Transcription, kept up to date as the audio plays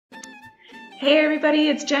Hey everybody,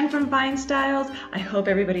 it's Jen from Fine Styles. I hope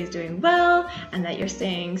everybody's doing well and that you're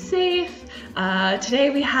staying safe.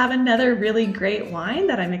 Today we have another really great wine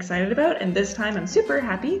that I'm excited about, and this time I'm super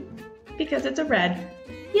happy because it's a red.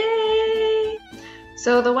 Yay!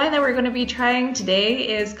 So the wine that we're going to be trying today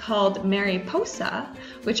is called Mariposa,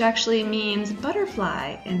 which actually means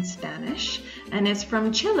butterfly in Spanish, and it's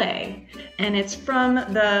from Chile, and it's from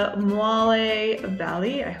the Maule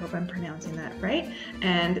Valley, I hope I'm pronouncing that right,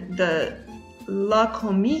 and the La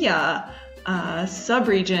Comilla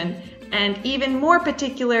subregion, and even more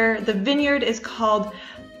particular, the vineyard is called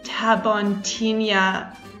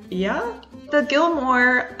Tabontinha. The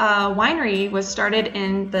Gillmore winery was started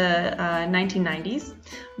in the 1990s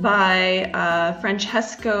by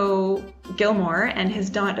Francesco Gillmore and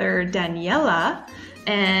his daughter Daniela,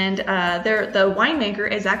 and the winemaker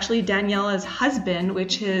is actually Daniela's husband,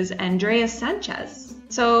 which is Andreas Sanchez.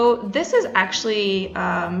 So this is actually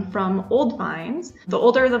from old vines. The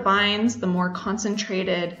older the vines, the more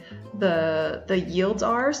concentrated the yields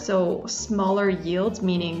are, so smaller yields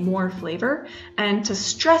meaning more flavor. And to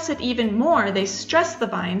stress it even more, they stress the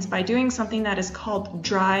vines by doing something that is called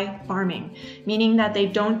dry farming, meaning that they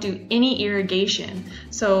don't do any irrigation.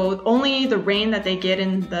 So only the rain that they get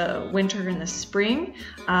in the winter and the spring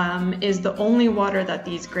is the only water that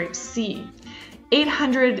these grapes see.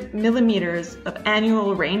 800 millimeters of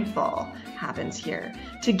annual rainfall happens here.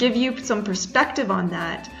 To give you some perspective on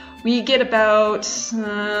that, we get about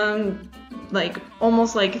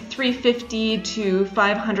almost 350 to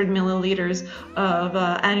 500 milliliters of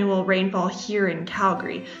annual rainfall here in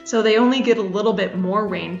Calgary. So they only get a little bit more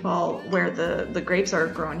rainfall where the grapes are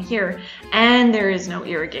grown here, and there is no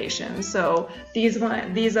irrigation. So these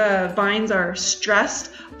vines are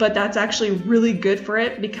stressed, but that's actually really good for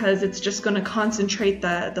it because it's just going to concentrate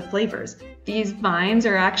the flavors. These vines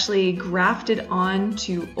are actually grafted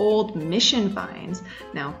onto old mission vines.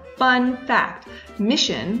 Now, fun fact,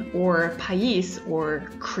 mission or Pais or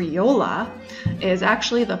Criolla is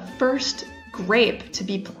actually the first grape to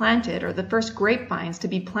be planted, or the first grapevines to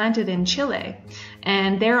be planted in Chile.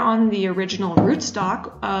 And they're on the original rootstock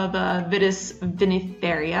of Vitis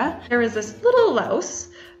vinifera. There is this little louse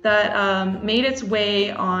that made its way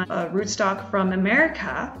on a rootstock from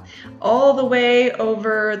America all the way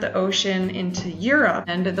over the ocean into Europe,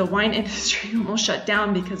 and the wine industry almost shut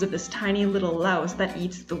down because of this tiny little louse that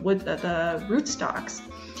eats the rootstocks.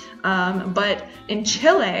 But in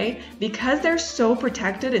Chile, because they're so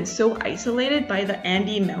protected and so isolated by the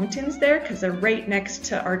Andes Mountains there, because they're right next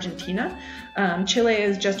to Argentina, Chile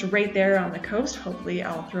is just right there on the coast. Hopefully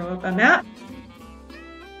I'll throw up a map.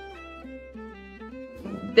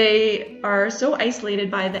 They are so isolated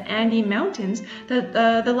by the Andes Mountains that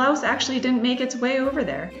the louse actually didn't make its way over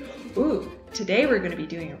there. Ooh, today we're going to be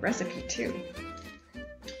doing a recipe too.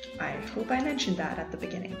 I hope I mentioned that at the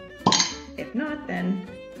beginning. If not, then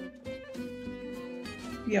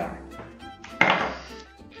we are.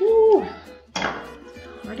 Ooh,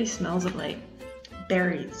 already smells of like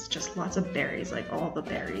berries, just lots of berries, like all the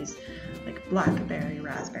berries, like blackberry,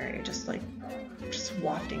 raspberry, just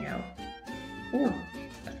wafting out. Ooh.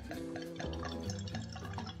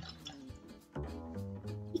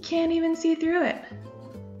 You can't even see through it.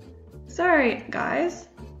 Sorry, guys.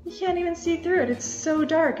 You can't even see through it. It's so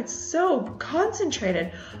dark. It's so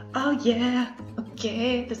concentrated. Oh yeah.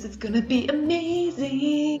 Okay, this is gonna be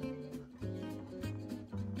amazing.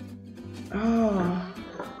 Oh,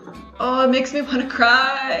 it makes me want to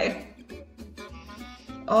cry.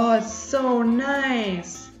 Oh, it's so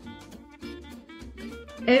nice.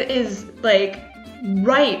 It is like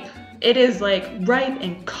ripe. It is like ripe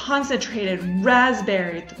and concentrated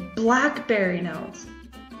raspberry, blackberry notes,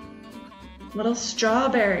 little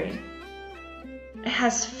strawberry. It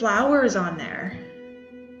has flowers on there.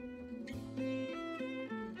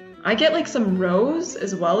 I get like some rose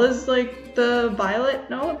as well as like the violet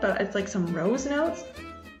note, but it's like some rose notes.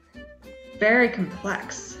 Very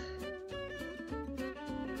complex.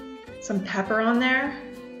 Some pepper on there.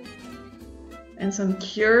 And some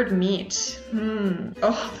cured meat.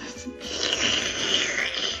 Oh, that's...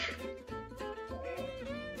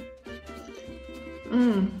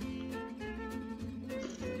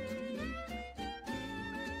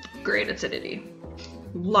 Great acidity.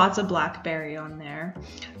 Lots of blackberry on there.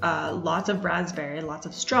 Lots of raspberry, lots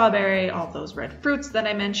of strawberry, all those red fruits that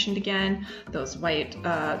I mentioned again. Those white,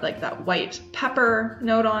 like that white pepper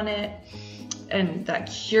note on it. And that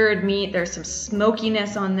cured meat, there's some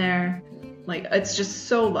smokiness on there. Like, it's just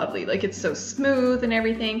so lovely. Like, it's so smooth and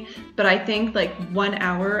everything. But I think like 1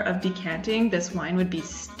 hour of decanting this wine would be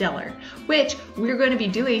stellar, which we're going to be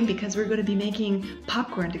doing because we're going to be making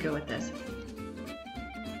popcorn to go with this.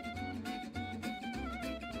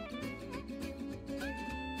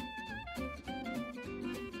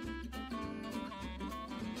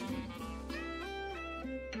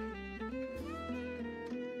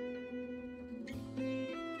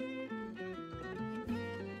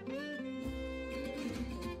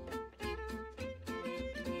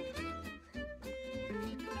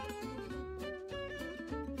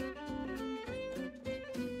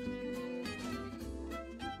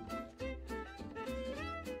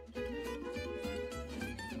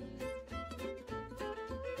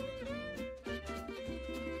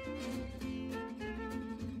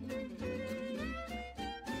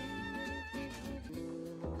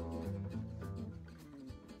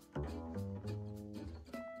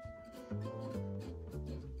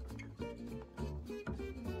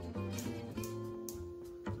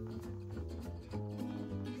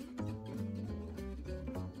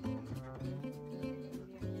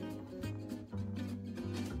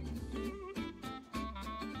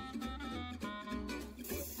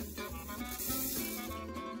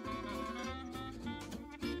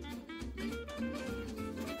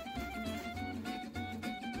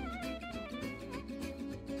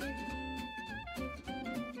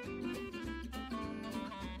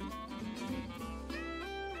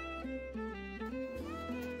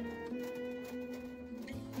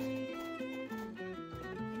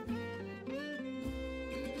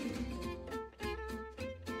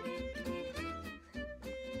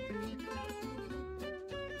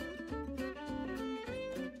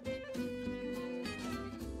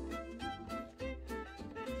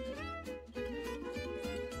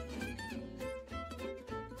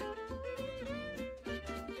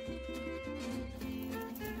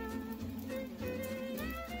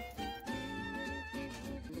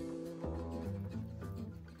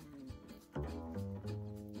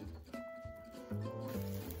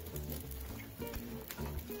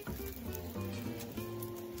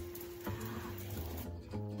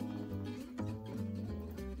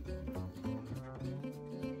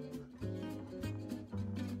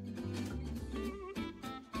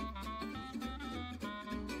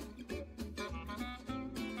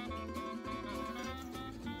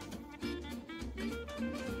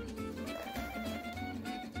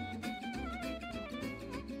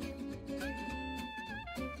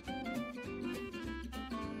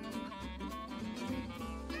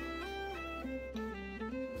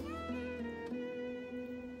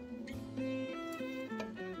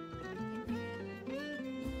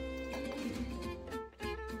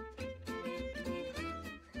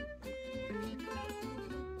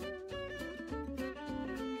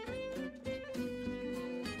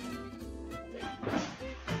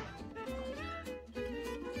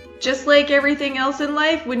 Just like everything else in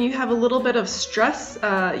life, when you have a little bit of stress,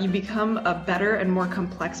 you become a better and more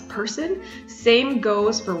complex person. Same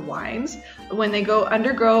goes for wines. When they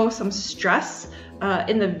undergo some stress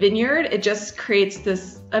in the vineyard, it just creates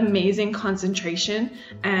this amazing concentration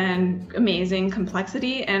and amazing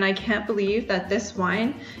complexity. And I can't believe that this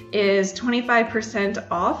wine is 25%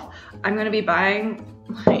 off. I'm gonna be buying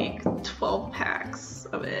like 12 packs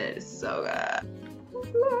of it. It's so good. La,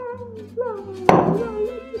 la, la, la, la, la,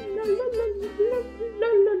 la, la,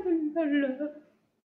 la, la, la, la.